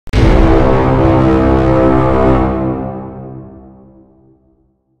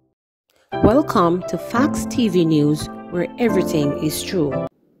Welcome to Facts TV News, where everything is true.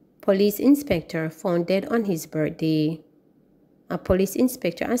 Police inspector found dead on his birthday. A police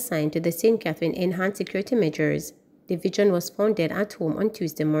inspector assigned to the St. Catherine Enhanced Security Measures Division was found dead at home on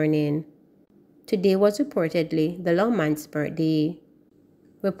Tuesday morning. Today was reportedly the lawman's birthday.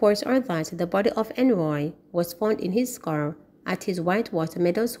 Reports are that the body of Enroy was found in his car at his Whitewater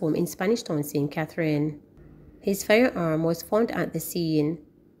Meadows home in Spanish Town, St. Catherine. His firearm was found at the scene.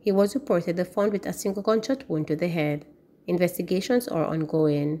 He was reportedly found with a single gunshot wound to the head. Investigations are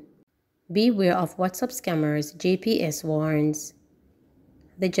ongoing. Beware of WhatsApp scammers, JPS warns.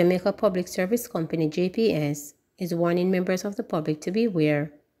 The Jamaica Public Service Company, JPS, is warning members of the public to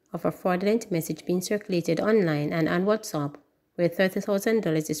beware of a fraudulent message being circulated online and on WhatsApp where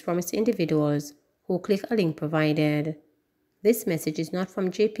 $30,000 is promised to individuals who click a link provided. This message is not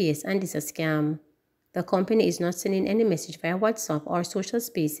from JPS and is a scam. The company is not sending any message via WhatsApp or social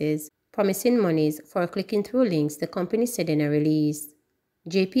spaces promising monies for clicking through links, the company said in a release.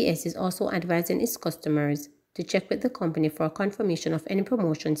 JPS is also advising its customers to check with the company for confirmation of any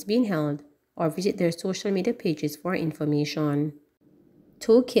promotions being held or visit their social media pages for information.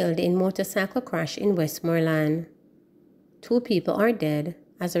 2 killed in motorcycle crash in Westmoreland. 2 people are dead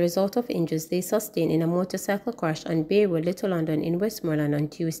as a result of injuries they sustained in a motorcycle crash on Bay Road, Little London in Westmoreland on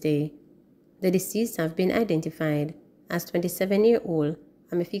Tuesday. The deceased have been identified as 27-year-old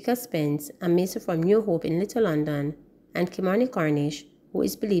Amifika Spence, a mason from New Hope in Little London, and Kimani Cornish, who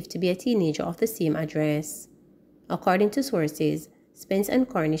is believed to be a teenager of the same address. According to sources, Spence and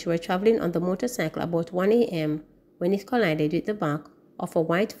Cornish were traveling on the motorcycle about 1 a.m. when it collided with the back of a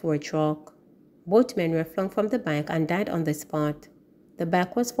white Ford truck. Both men were flung from the bike and died on the spot. The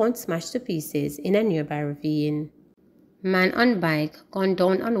bike was found smashed to pieces in a nearby ravine. Man on bike gunned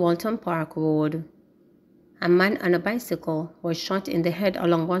down on Walton Park Road. A man on a bicycle was shot in the head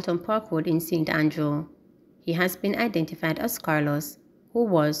along Walton Park Road in St. Andrew. He has been identified as Carlos, who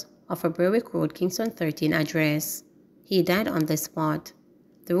was of a Berwick Road, Kingston 13 address. He died on the spot.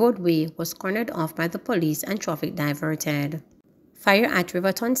 The roadway was cornered off by the police and traffic diverted. Fire at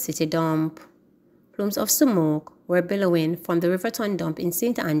Riverton City Dump. Plumes of smoke were billowing from the Riverton Dump in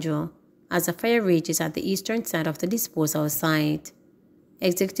St. Andrew as a fire rages at the eastern side of the disposal site.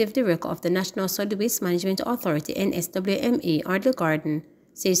 Executive Director of the National Solid Waste Management Authority NSWMA, Ardley Garden,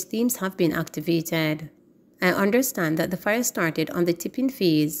 says teams have been activated. I understand that the fire started on the tipping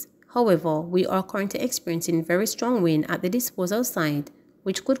phase. However, we are currently experiencing very strong wind at the disposal site,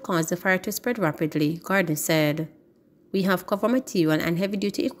 which could cause the fire to spread rapidly, Garden said. We have cover material and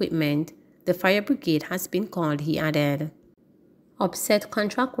heavy-duty equipment. The fire brigade has been called, he added. Upset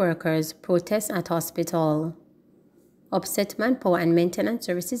contract workers protest at hospital. Upset Manpower and Maintenance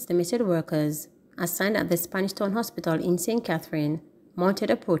Services Limited workers assigned at the Spanish Town Hospital in St. Catherine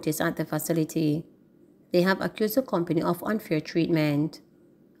mounted a protest at the facility. They have accused the company of unfair treatment.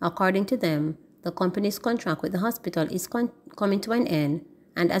 According to them, the company's contract with the hospital is coming to an end,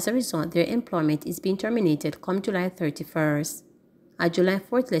 and as a result, their employment is being terminated come July 31st. A July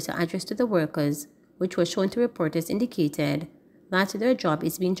 4th letter addressed to the workers, which was shown to reporters, indicated that their job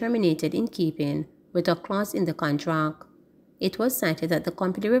is being terminated in keeping with a clause in the contract. It was cited that the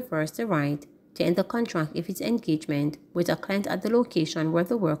company reversed the right to end the contract if its engagement with a client at the location where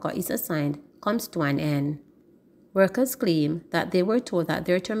the worker is assigned comes to an end. Workers claim that they were told that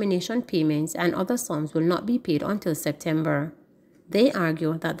their termination payments and other sums will not be paid until September. They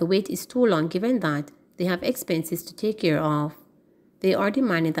argue that the wait is too long given that they have expenses to take care of. They are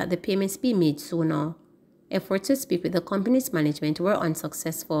demanding that the payments be made sooner. Efforts to speak with the company's management were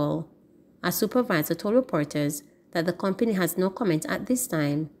unsuccessful. A supervisor told reporters that the company has no comment at this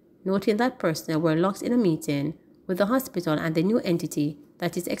time, noting that personnel were locked in a meeting with the hospital and the new entity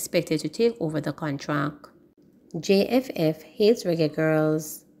that is expected to take over the contract. JFF hails reggae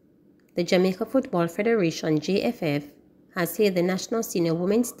girls. The Jamaica Football Federation, JFF, has hailed the national senior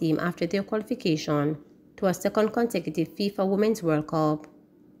women's team after their qualification to a second consecutive FIFA Women's World Cup.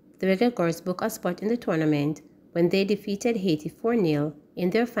 The reggae girls booked a spot in the tournament when they defeated Haiti 4-0 in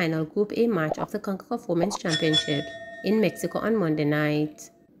their final Group A match of the CONCACAF Women's Championship in Mexico on Monday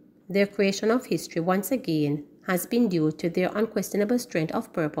night. Their creation of history once again has been due to their unquestionable strength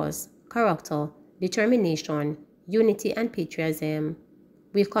of purpose, character, determination, unity, and patriotism.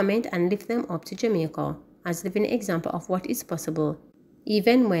 We commend and lift them up to Jamaica as living example of what is possible,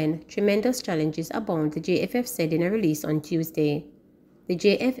 even when tremendous challenges abound, the JFF said in a release on Tuesday. The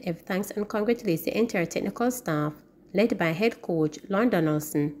JFF thanks and congratulates the entire technical staff, led by head coach Lon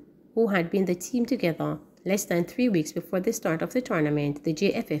Donaldson, who had been the team together less than 3 weeks before the start of the tournament, the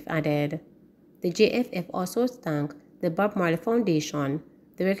JFF added. The JFF also thanked the Bob Marley Foundation,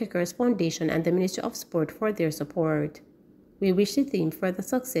 the Red Cross Foundation, and the Ministry of Sport for their support. We wish the team further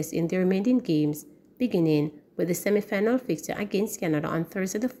success in the remaining games, beginning with the semi-final fixture against Canada on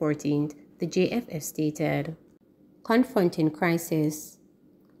Thursday the 14th, the JFF stated. Confronting crisis.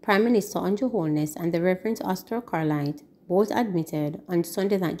 Prime Minister Andrew Holness and the Reverend Oscar Cartwright both admitted on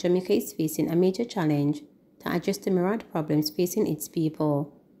Sunday that Jamaica is facing a major challenge to address the myriad problems facing its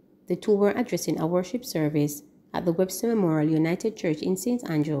people. The two were addressing a worship service at the Webster Memorial United Church in St.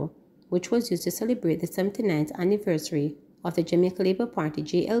 Andrew, which was used to celebrate the 79th anniversary of the Jamaica Labour Party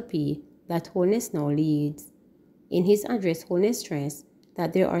JLP that Holness now leads. In his address, Holness stressed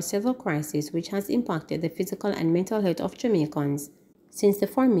that there are several crises which has impacted the physical and mental health of Jamaicans since the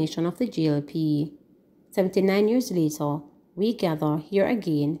formation of the JLP. 79 years later, we gather here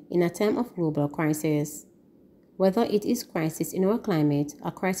again in a time of global crisis. Whether it is crisis in our climate,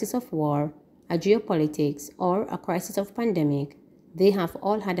 a crisis of war, a geopolitics, or a crisis of pandemic, they have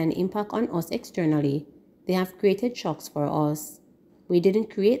all had an impact on us externally. They have created shocks for us. We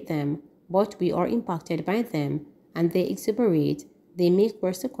didn't create them, but we are impacted by them, and they exacerbate. They make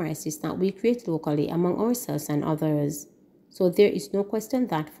worse the crisis that we create locally among ourselves and others. So there is no question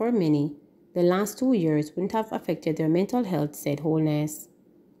that for many, the last 2 years wouldn't have affected their mental health, said Holness.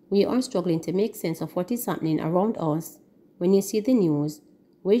 We are struggling to make sense of what is happening around us. When you see the news,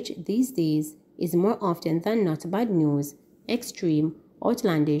 which these days is more often than not bad news, extreme,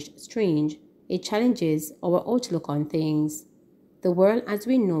 outlandish, strange, it challenges our outlook on things. The world as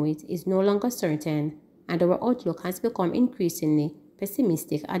we know it is no longer certain, and our outlook has become increasingly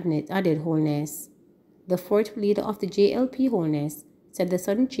pessimistic, added Holness. The fourth leader of the JLP, Holness, said the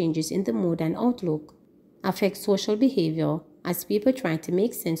sudden changes in the mood and outlook affect social behavior as people try to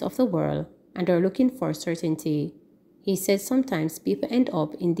make sense of the world and are looking for certainty. He said sometimes people end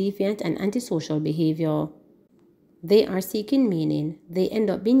up in deviant and antisocial behavior. They are seeking meaning. They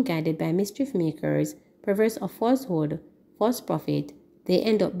end up being guided by mischief makers, perverse of falsehood, false prophet. They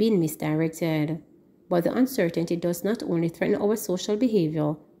end up being misdirected. But the uncertainty does not only threaten our social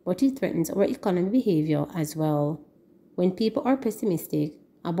behavior, but it threatens our economic behavior as well. When people are pessimistic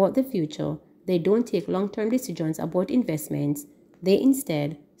about the future, they don't take long-term decisions about investments. They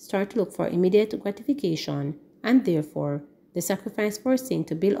instead start to look for immediate gratification, and therefore, the sacrifice forcing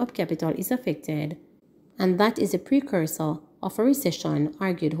to build up capital is affected. And that is a precursor of a recession,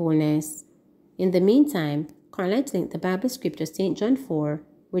 argued Holness. In the meantime, Cartwright linked the Bible scripture St. John 4,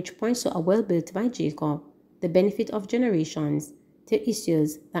 which points to a well built by Jacob, the benefit of generations, to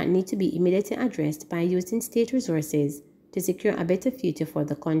issues that need to be immediately addressed by using state resources to secure a better future for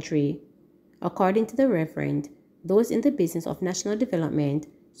the country. According to the Reverend, those in the business of national development,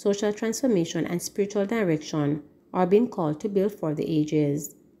 social transformation, and spiritual direction are being called to build for the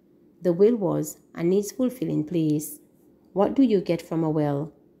ages. The will was and needs fulfilling place. What do you get from a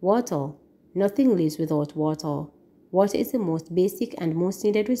well? Water. Nothing lives without water. Water is the most basic and most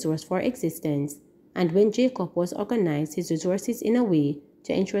needed resource for existence, and when Jacob was organized his resources in a way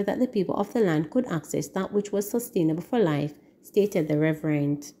to ensure that the people of the land could access that which was sustainable for life, stated the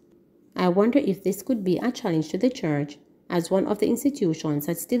Reverend. I wonder if this could be a challenge to the Church, as one of the institutions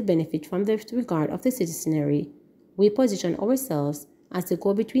that still benefit from the regard of the citizenry. We position ourselves as the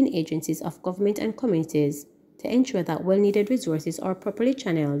go-between agencies of government and communities to ensure that well-needed resources are properly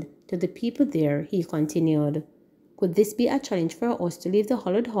channeled to the people there, he continued. Could this be a challenge for us to leave the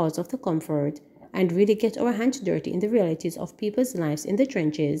hollowed halls of the comfort and really get our hands dirty in the realities of people's lives in the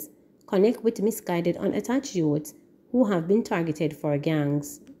trenches, connect with misguided, unattached youths who have been targeted for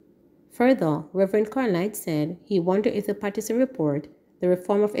gangs? Further, Reverend Cartwright said he wondered if the Patterson Report, the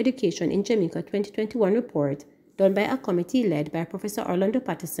Reform of Education in Jamaica 2021 report, done by a committee led by Professor Orlando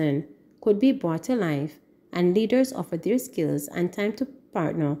Patterson, could be brought to life, and leaders offer their skills and time to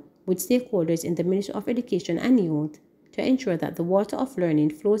partner with stakeholders in the Ministry of Education and Youth to ensure that the water of learning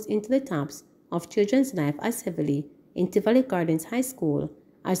flows into the taps of children's life as heavily into Valley Gardens High School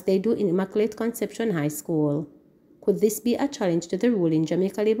as they do in Immaculate Conception High School. Could this be a challenge to the ruling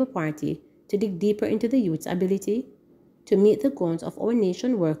Jamaica Labour Party to dig deeper into the youth's ability to meet the groans of our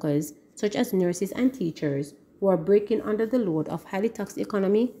nation workers, such as nurses and teachers, who are breaking under the load of highly taxed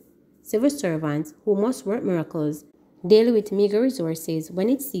economy, civil servants who must work miracles, daily with meager resources when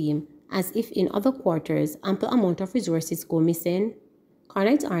it seems as if in other quarters ample amount of resources go missing?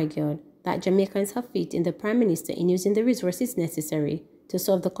 Cartwright argued that Jamaicans have faith in the Prime Minister in using the resources necessary to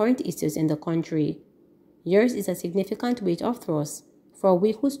solve the current issues in the country. Yours is a significant weight of thrust for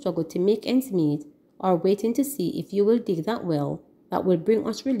we who struggle to make ends meet, are waiting to see if you will dig that well that will bring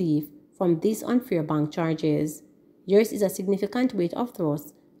us relief from these unfair bank charges. Yours is a significant weight of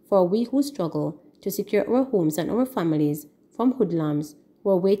thrust for we who struggle to secure our homes and our families from hoodlums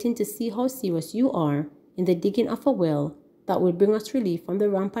We're waiting to see how serious you are in the digging of a well that will bring us relief from the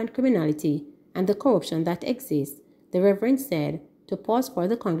rampant criminality and the corruption that exists, the Reverend said, to pause for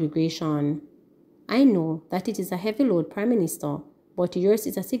the congregation. I know that it is a heavy load, Prime Minister, but yours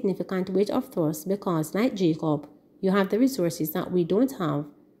is a significant weight of thrust because, like Jacob, you have the resources that we don't have,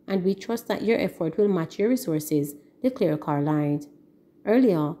 and we trust that your effort will match your resources, declared Carlyle.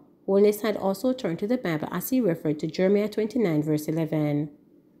 Earlier, Holness had also turned to the Bible as he referred to Jeremiah 29 verse 11.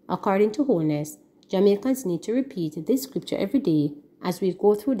 According to Holness, Jamaicans need to repeat this scripture every day as we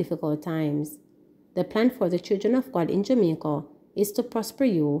go through difficult times. The plan for the children of God in Jamaica is to prosper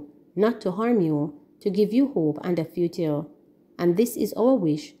you, not to harm you, to give you hope and a future. And this is our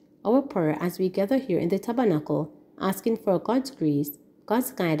wish, our prayer as we gather here in the tabernacle, asking for God's grace,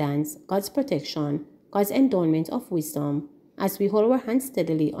 God's guidance, God's protection, God's endowment of wisdom, as we hold our hands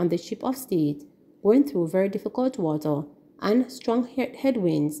steadily on the ship of state, going through very difficult water and strong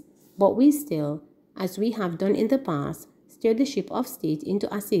headwinds, but we still, as we have done in the past, steer the ship of state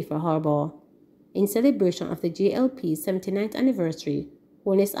into a safer harbor. In celebration of the JLP's 79th anniversary,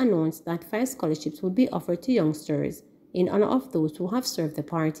 Holness announced that 5 scholarships would be offered to youngsters in honor of those who have served the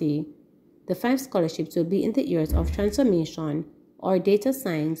party. The 5 scholarships will be in the areas of transformation or data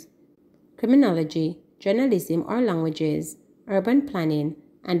science, criminology, journalism or languages, urban planning,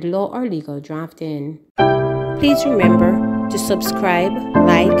 and law or legal drafting. Please remember to subscribe,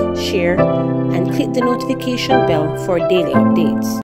 like, share, and click the notification bell for daily updates.